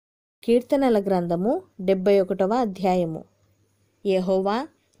కీర్తనల గ్రంథము 71వ అధ్యాయము. యెహోవా,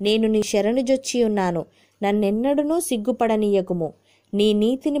 నేను నీ శరణుజొచ్చి ఉన్నాను. నన్నెన్నడూనూ సిగ్గుపడనీయకుము. నీ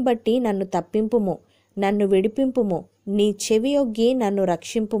నీతిని బట్టి నన్ను తప్పింపుము, నన్ను విడిపింపుము. నీ చెవియొగ్గి నన్ను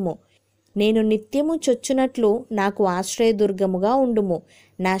రక్షింపుము. నేను నిత్యము చొచ్చునట్లు నాకు ఆశ్రయదుర్గముగా ఉండుము.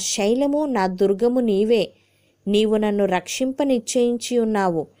 నా శైలము, నా దుర్గము నీవే. నీవు నన్ను రక్షింప నిశ్చయించి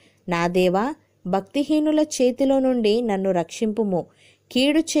ఉన్నావు. నా దేవా, భక్తిహీనుల చేతిలో నుండి నన్ను రక్షింపుము.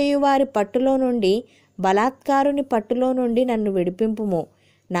 కీడు చేయువారి పట్టులో నుండి, బలాత్కారుని పట్టులో నుండి నన్ను విడిపింపుము.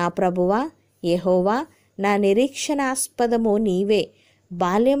 నా ప్రభువా యెహోవా, నా నిరీక్షణాస్పదము నీవే.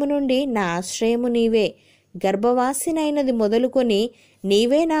 బాల్యము నుండి నా ఆశ్రయము నీవే. గర్భవాసినైనది మొదలుకొని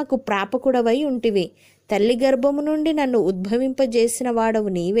నీవే నాకు ప్రాపకుడవై ఉంటివి. తల్లి గర్భము నుండి నన్ను ఉద్భవింపజేసిన వాడవు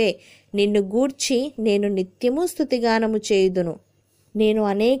నీవే. నిన్ను గూర్చి నేను నిత్యము స్తుతిగానము చేయుదును. నేను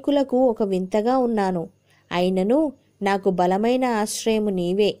అనేకులకు ఒక వింతగా ఉన్నాను, అయినను నాకు బలమైన ఆశ్రయము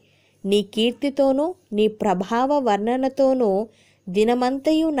నీవే. నీ కీర్తితోనూ నీ ప్రభావ వర్ణనతోనూ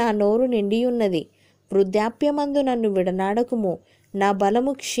దినమంతయు నా నోరు నిండియున్నది. వృద్ధాప్యమందు నన్ను విడనాడకుము. నా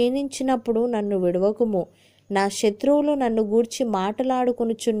బలము క్షీణించినప్పుడు నన్ను విడవకుము. నా శత్రువులు నన్ను గూర్చి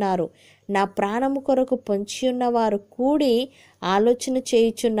మాటలాడుకొనుచున్నారు. నా ప్రాణము కొరకు పొంచియున్నవారు కూడి ఆలోచన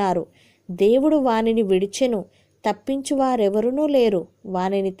చేయుచున్నారు. దేవుడు వానిని విడిచెను, తప్పించువారెవరునూ లేరు.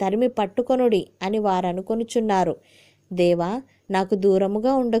 వానిని తరిమి పట్టుకొనుడి అని వారనుకొనుచున్నారు. దేవా, నాకు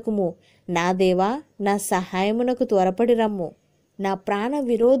దూరముగా ఉండకుము. నా దేవా, నా సహాయమునకు త్వరపడి రమ్ము. నా ప్రాణ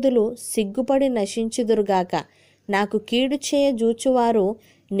విరోధులు సిగ్గుపడి నశించుదురుగాక. నాకు కీడు చేయ జూచువారు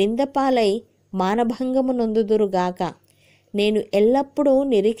నిందపాలై మానభంగము నొందుదురుగాక. నేను ఎల్లప్పుడూ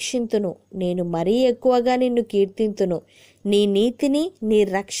నిరీక్షింతును. నేను మరీ ఎక్కువగా నిన్ను కీర్తింతును. నీ నీతిని, నీ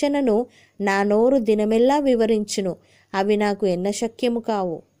రక్షణను నా నోరు దినమెల్లా వివరించును. అవి నాకు ఎన్నశక్యము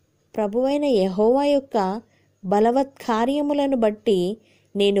కావు. ప్రభువైన యెహోవా యొక్క బలవత్కార్యములను బట్టి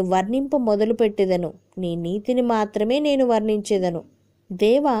నేను వర్ణింప మొదలుపెట్టెదను. నీ నీతిని మాత్రమే నేను వర్ణించెదను.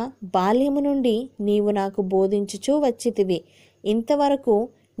 దేవా, బాల్యము నుండి నీవు నాకు బోధించుచూ వచ్చితివి. ఇంతవరకు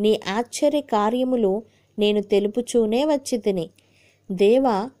నీ ఆశ్చర్య కార్యములు నేను తెలుపుచూనే వచ్చితిని.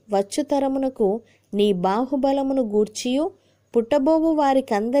 దేవా, వచ్చుతరమునకు నీ బాహుబలమును గూర్చియు, పుట్టబోవు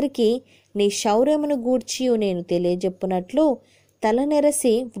వారికందరికీ నీ శౌర్యమును గూర్చియు నేను తెలియజెప్పునట్లు,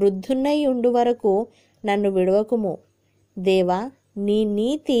 తలనెరసి వృద్ధున్నై ఉండు వరకు నన్ను విడవకుము. దేవా, నీ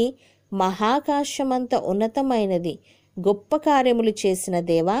నీతి మహాకాశమంత ఉన్నతమైనది. గొప్ప కార్యములు చేసిన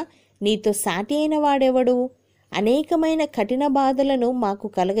దేవా, నీతో సాటి అయిన వాడెవడు? అనేకమైన కఠిన బాధలను మాకు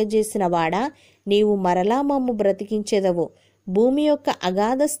కలగజేసిన వాడా, నీవు మరలా మమ్ము బ్రతికించెదవు. భూమి యొక్క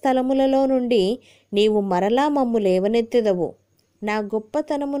అగాధ స్థలములలో నుండి నీవు మరలా మమ్ము లేవనెత్తెదవు. నా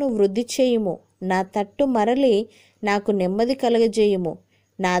గొప్పతనమును వృద్ధి చేయుము. నా తట్టు మరలి నాకు నెమ్మది కలగజేయుము.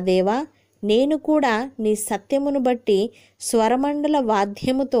 నా దేవా, నేను కూడా నీ సత్యమును బట్టి స్వరమండల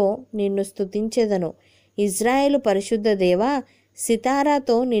వాద్యముతో నిన్ను స్తుతించెదను. ఇజ్రాయేలు పరిశుద్ధ దేవా,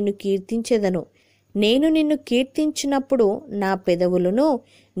 సితారాతో నిన్ను కీర్తించెదను. నేను నిన్ను కీర్తించినప్పుడు నా పెదవులను,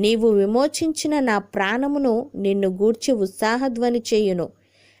 నీవు విమోచించిన నా ప్రాణమును నిన్ను గూర్చి ఉత్సాహధ్వని చేయును.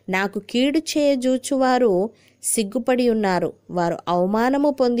 నాకు కీడు చేయజూచువారు సిగ్గుపడి ఉన్నారు. వారు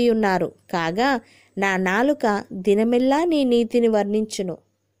అవమానము పొందియున్నారు. కాగా నా నాలుక దినమెల్లా నీ నీతిని వర్ణించును.